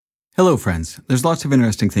Hello, friends. There's lots of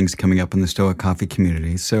interesting things coming up in the Stoic Coffee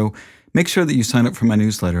community, so make sure that you sign up for my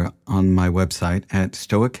newsletter on my website at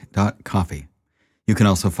stoic.coffee. You can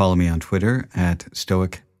also follow me on Twitter at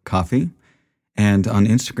stoiccoffee and on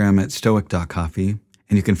Instagram at stoic.coffee,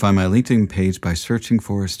 and you can find my LinkedIn page by searching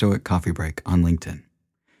for Stoic Coffee Break on LinkedIn.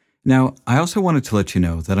 Now, I also wanted to let you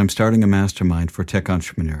know that I'm starting a mastermind for tech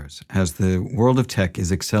entrepreneurs as the world of tech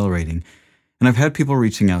is accelerating, and I've had people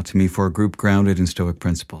reaching out to me for a group grounded in Stoic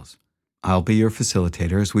principles. I'll be your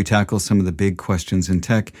facilitator as we tackle some of the big questions in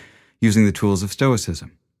tech using the tools of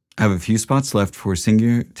Stoicism. I have a few spots left for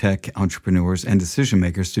senior tech entrepreneurs and decision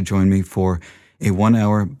makers to join me for a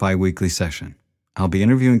 1-hour bi-weekly session. I'll be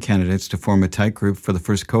interviewing candidates to form a tight group for the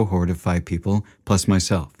first cohort of 5 people, plus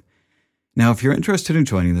myself. Now, if you're interested in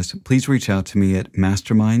joining this, please reach out to me at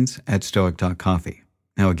masterminds@stoic.coffee.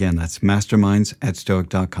 Now, again, that's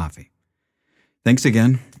masterminds@stoic.coffee. Thanks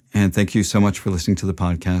again, and thank you so much for listening to the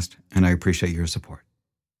podcast, and I appreciate your support.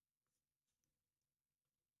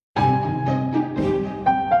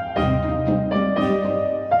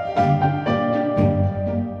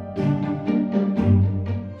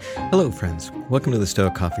 Hello, friends. Welcome to the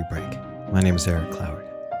Stoic Coffee Break. My name is Eric Cloward.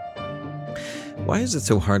 Why is it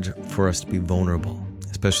so hard for us to be vulnerable,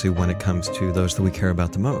 especially when it comes to those that we care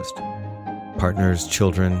about the most? Partners,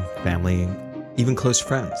 children, family, even close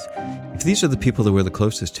friends. If these are the people that we're the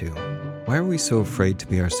closest to, why are we so afraid to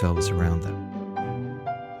be ourselves around them?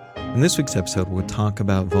 In this week's episode, we'll talk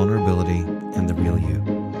about vulnerability and the real you.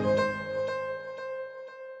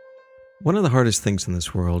 One of the hardest things in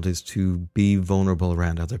this world is to be vulnerable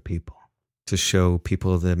around other people, to show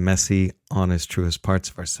people the messy, honest, truest parts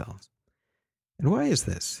of ourselves. And why is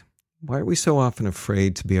this? Why are we so often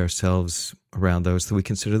afraid to be ourselves around those that we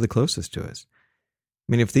consider the closest to us?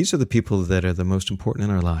 I mean, if these are the people that are the most important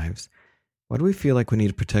in our lives, why do we feel like we need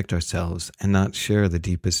to protect ourselves and not share the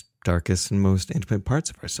deepest, darkest, and most intimate parts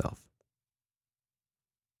of ourselves?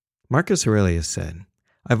 Marcus Aurelius said,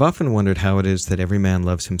 "I've often wondered how it is that every man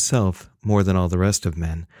loves himself more than all the rest of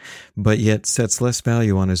men, but yet sets less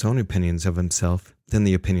value on his own opinions of himself than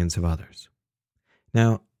the opinions of others."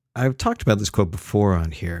 Now, I've talked about this quote before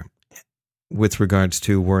on here with regards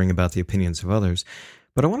to worrying about the opinions of others,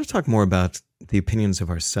 but I want to talk more about the opinions of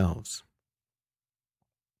ourselves.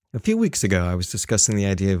 A few weeks ago, I was discussing the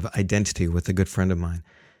idea of identity with a good friend of mine.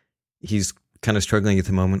 He's kind of struggling at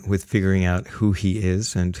the moment with figuring out who he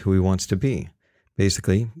is and who he wants to be.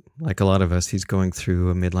 Basically, like a lot of us, he's going through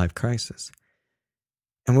a midlife crisis.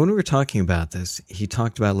 And when we were talking about this, he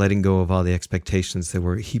talked about letting go of all the expectations that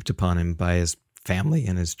were heaped upon him by his family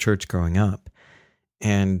and his church growing up.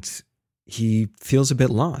 And he feels a bit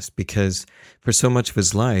lost because for so much of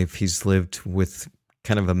his life, he's lived with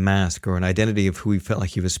kind of a mask or an identity of who he felt like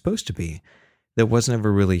he was supposed to be that wasn't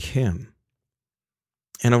ever really him.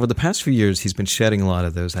 And over the past few years, he's been shedding a lot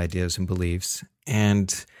of those ideas and beliefs.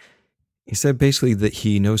 And he said basically that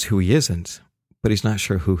he knows who he isn't, but he's not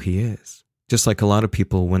sure who he is. Just like a lot of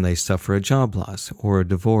people when they suffer a job loss or a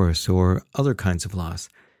divorce or other kinds of loss,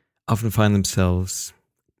 often find themselves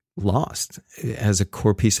lost as a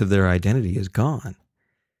core piece of their identity is gone.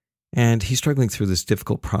 And he's struggling through this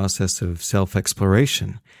difficult process of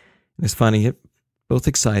self-exploration and is finding it both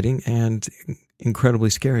exciting and incredibly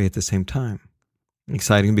scary at the same time.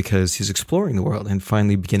 Exciting because he's exploring the world and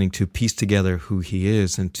finally beginning to piece together who he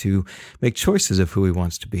is and to make choices of who he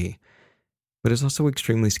wants to be. But it's also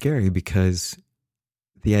extremely scary because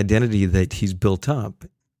the identity that he's built up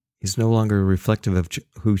is no longer reflective of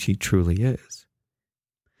who he truly is.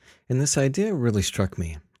 And this idea really struck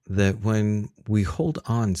me, that when we hold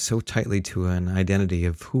on so tightly to an identity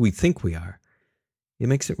of who we think we are, it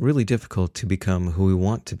makes it really difficult to become who we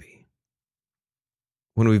want to be.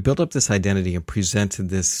 When we've built up this identity and presented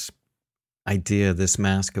this idea, this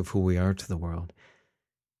mask of who we are to the world,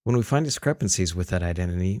 when we find discrepancies with that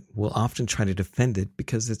identity, we'll often try to defend it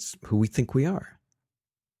because it's who we think we are.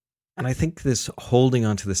 And I think this holding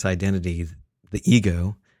on to this identity, the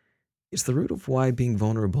ego, is the root of why being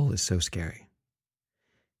vulnerable is so scary.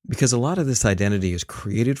 Because a lot of this identity is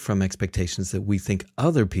created from expectations that we think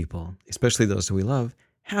other people, especially those that we love,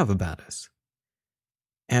 have about us.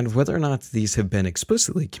 And whether or not these have been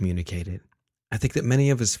explicitly communicated, I think that many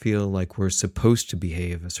of us feel like we're supposed to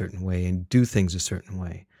behave a certain way and do things a certain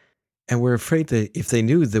way. And we're afraid that if they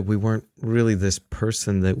knew that we weren't really this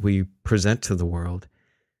person that we present to the world,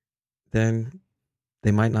 then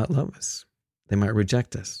they might not love us. They might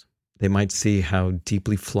reject us. They might see how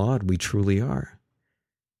deeply flawed we truly are.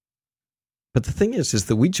 But the thing is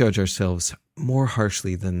that we judge ourselves more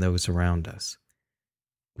harshly than those around us.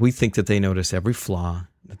 We think that they notice every flaw,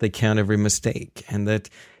 that they count every mistake, and that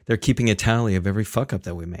they're keeping a tally of every fuck-up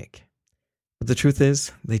that we make. But the truth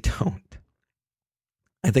is, they don't.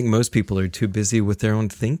 I think most people are too busy with their own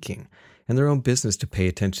thinking and their own business to pay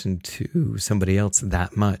attention to somebody else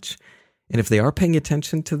that much. And if they are paying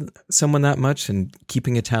attention to someone that much and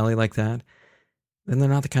keeping a tally like that, then they're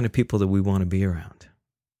not the kind of people that we want to be around.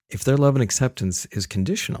 If their love and acceptance is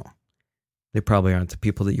conditional, they probably aren't the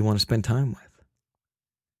people that you want to spend time with.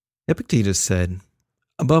 Epictetus said,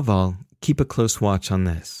 "Above all, keep a close watch on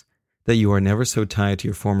this, that you are never so tied to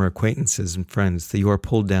your former acquaintances and friends that you are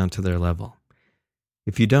pulled down to their level.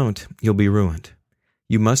 If you don't, you'll be ruined.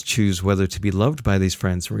 You must choose whether to be loved by these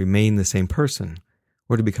friends and remain the same person,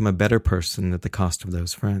 or to become a better person at the cost of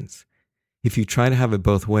those friends. If you try to have it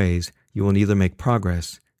both ways, you will neither make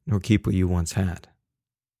progress nor keep what you once had."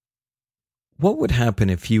 What would happen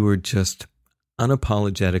if you were just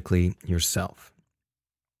unapologetically yourself?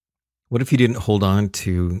 What if you didn't hold on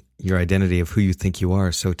to your identity of who you think you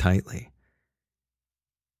are so tightly?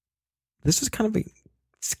 This is kind of a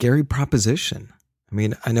scary proposition. I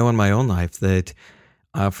mean, I know in my own life that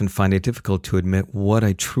I often find it difficult to admit what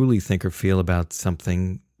I truly think or feel about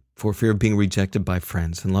something for fear of being rejected by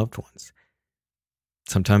friends and loved ones.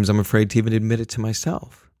 Sometimes I'm afraid to even admit it to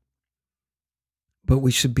myself. But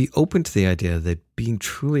we should be open to the idea that being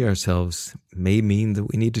truly ourselves may mean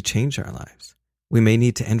that we need to change our lives. We may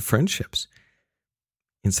need to end friendships.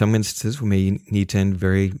 In some instances, we may need to end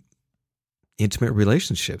very intimate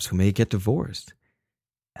relationships. We may get divorced.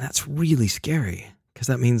 And that's really scary because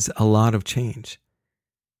that means a lot of change.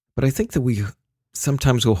 But I think that we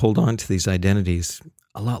sometimes will hold on to these identities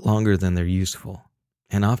a lot longer than they're useful,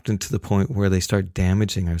 and often to the point where they start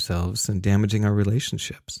damaging ourselves and damaging our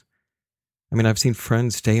relationships. I mean, I've seen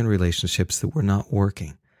friends stay in relationships that were not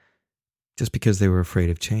working just because they were afraid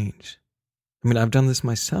of change. I mean, I've done this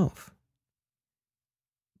myself.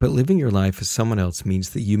 But living your life as someone else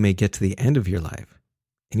means that you may get to the end of your life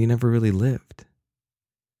and you never really lived.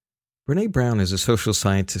 Brené Brown is a social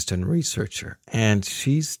scientist and researcher, and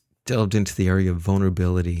she's delved into the area of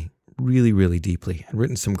vulnerability really, really deeply and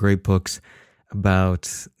written some great books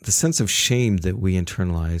about the sense of shame that we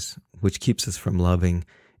internalize, which keeps us from loving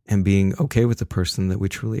and being okay with the person that we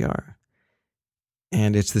truly are.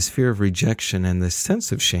 And it's this fear of rejection and this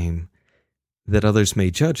sense of shame that others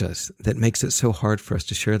may judge us that makes it so hard for us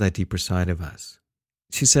to share that deeper side of us.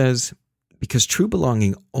 She says, because true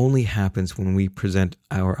belonging only happens when we present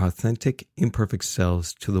our authentic, imperfect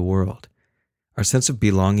selves to the world. Our sense of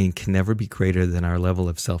belonging can never be greater than our level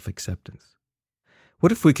of self-acceptance.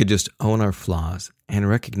 What if we could just own our flaws and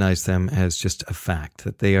recognize them as just a fact,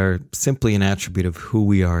 that they are simply an attribute of who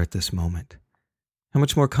we are at this moment? How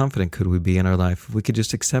much more confident could we be in our life if we could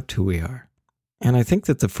just accept who we are? And I think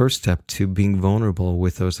that the first step to being vulnerable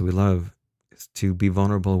with those that we love is to be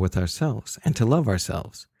vulnerable with ourselves and to love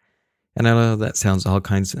ourselves. And I know that sounds all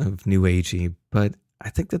kinds of new agey, but I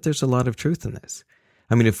think that there's a lot of truth in this.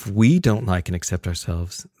 I mean, if we don't like and accept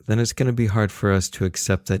ourselves, then it's going to be hard for us to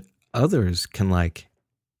accept that others can like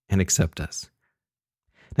and accept us.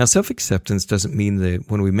 Now, self-acceptance doesn't mean that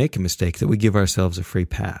when we make a mistake that we give ourselves a free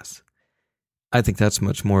pass. I think that's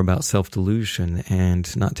much more about self-delusion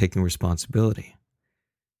and not taking responsibility.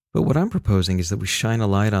 But what I'm proposing is that we shine a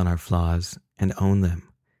light on our flaws and own them.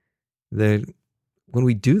 That when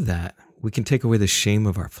we do that, we can take away the shame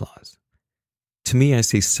of our flaws. To me, I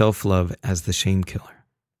see self-love as the shame killer.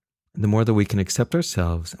 The more that we can accept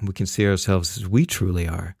ourselves and we can see ourselves as we truly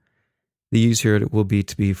are, the easier it will be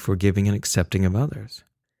to be forgiving and accepting of others.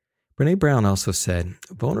 Brené Brown also said,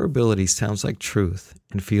 vulnerability sounds like truth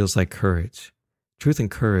and feels like courage. Truth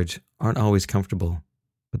and courage aren't always comfortable,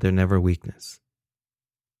 but they're never weakness.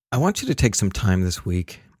 I want you to take some time this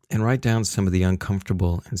week and write down some of the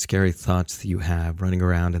uncomfortable and scary thoughts that you have running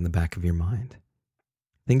around in the back of your mind.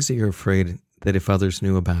 Things that you're afraid that if others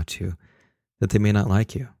knew about you, that they may not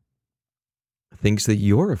like you. Things that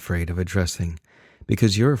you're afraid of addressing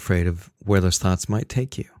because you're afraid of where those thoughts might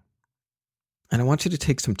take you. And I want you to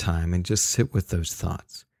take some time and just sit with those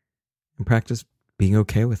thoughts and practice being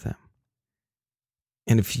okay with them.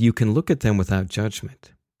 And if you can look at them without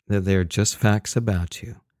judgment, that they're just facts about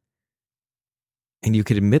you, and you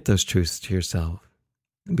could admit those truths to yourself,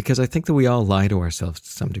 because I think that we all lie to ourselves to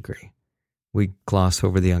some degree. We gloss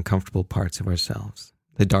over the uncomfortable parts of ourselves,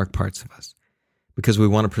 the dark parts of us, because we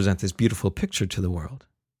want to present this beautiful picture to the world.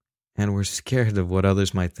 And we're scared of what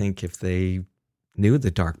others might think if they knew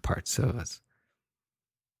the dark parts of us.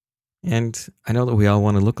 And I know that we all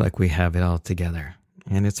want to look like we have it all together,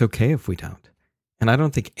 and it's okay if we don't. And I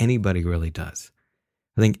don't think anybody really does.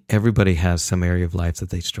 I think everybody has some area of life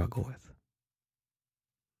that they struggle with.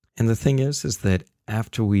 And the thing is that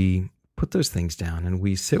after we put those things down and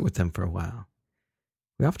we sit with them for a while,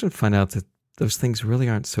 we often find out that those things really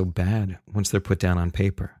aren't so bad once they're put down on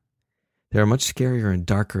paper. They are much scarier and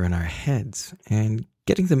darker in our heads, and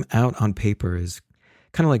getting them out on paper is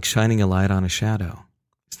kind of like shining a light on a shadow.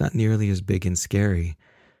 It's not nearly as big and scary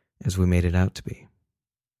as we made it out to be.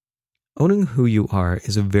 Owning who you are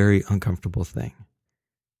is a very uncomfortable thing.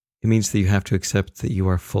 It means that you have to accept that you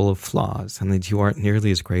are full of flaws and that you aren't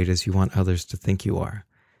nearly as great as you want others to think you are.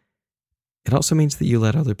 It also means that you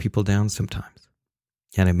let other people down sometimes.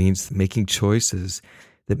 And it means making choices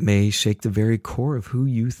that may shake the very core of who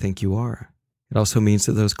you think you are. It also means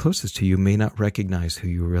that those closest to you may not recognize who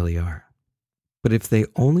you really are. But if they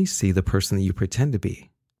only see the person that you pretend to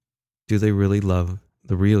be, do they really love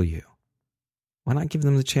the real you? Why not give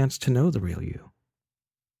them the chance to know the real you?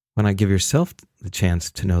 Why not give yourself the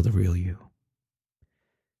chance to know the real you?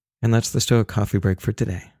 And that's the Stoic Coffee Break for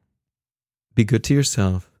today. Be good to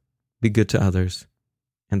yourself, be good to others,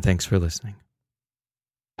 and thanks for listening.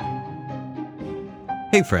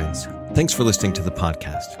 Hey friends, thanks for listening to the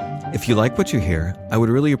podcast. If you like what you hear, I would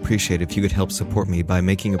really appreciate if you could help support me by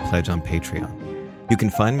making a pledge on Patreon. You can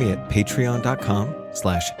find me at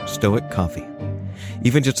patreon.com/stoiccoffee.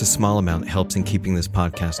 Even just a small amount helps in keeping this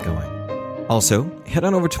podcast going. Also, head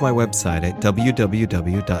on over to my website at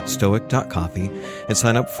www.stoic.coffee and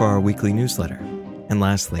sign up for our weekly newsletter. And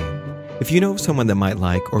lastly, if you know of someone that might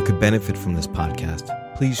like or could benefit from this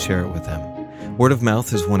podcast, please share it with them. Word of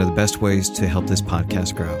mouth is one of the best ways to help this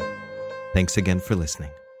podcast grow. Thanks again for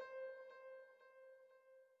listening.